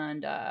work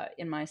and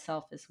in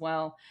myself as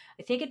well.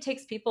 I think it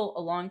takes people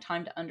a long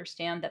time to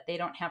understand that they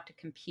don't have to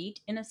compete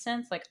in a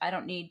sense. Like, I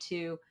don't need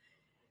to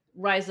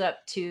rise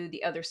up to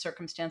the other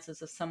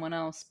circumstances of someone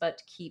else, but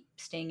to keep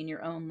staying in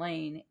your own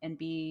lane and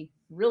be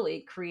really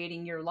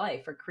creating your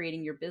life or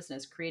creating your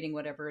business, creating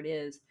whatever it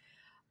is.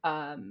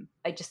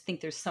 I just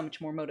think there's so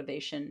much more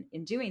motivation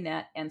in doing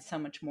that and so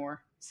much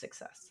more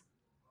success.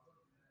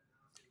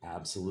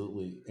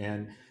 Absolutely.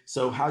 And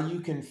so how you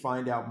can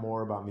find out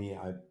more about me,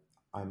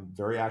 I'm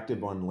very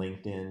active on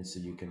LinkedIn, so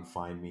you can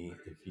find me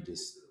if you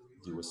just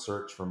do a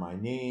search for my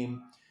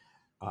name.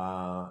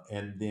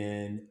 And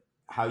then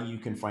how you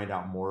can find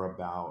out more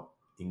about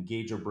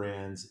Engager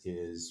Brands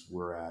is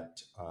we're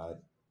at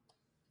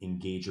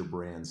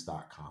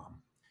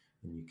engagerbrands.com.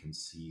 And you can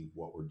see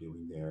what we're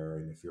doing there.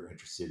 And if you're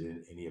interested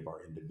in any of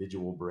our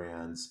individual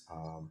brands,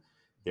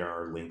 there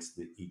are links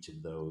to each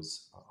of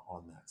those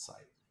on that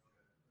site.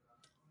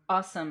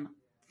 Awesome.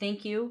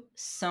 Thank you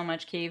so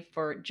much, Keith,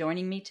 for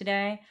joining me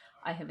today.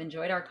 I have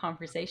enjoyed our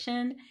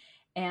conversation.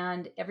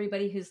 And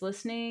everybody who's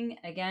listening,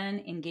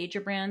 again,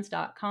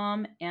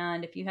 engagerbrands.com.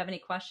 And if you have any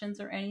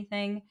questions or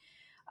anything,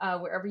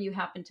 wherever you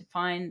happen to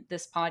find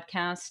this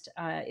podcast,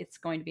 it's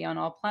going to be on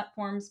all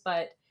platforms.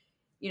 But,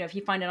 if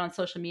you find it on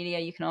social media,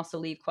 you can also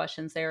leave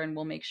questions there and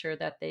we'll make sure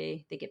that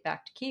they get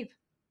back to Keith.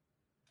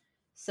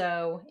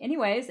 So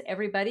anyways,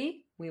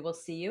 everybody, we will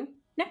see you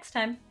next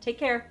time. Take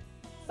care.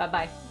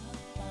 Bye-bye.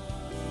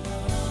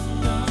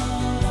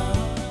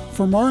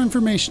 For more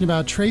information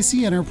about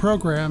Tracy and her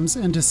programs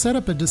and to set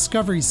up a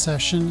discovery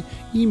session,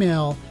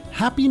 email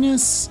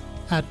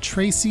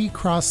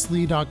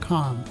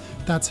happiness@tracycrossley.com.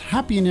 That's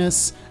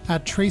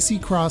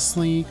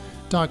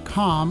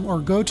happiness@tracycrossley.com, or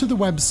go to the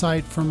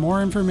website for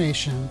more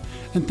information.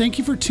 And thank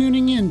you for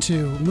tuning in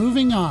to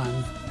Moving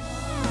On.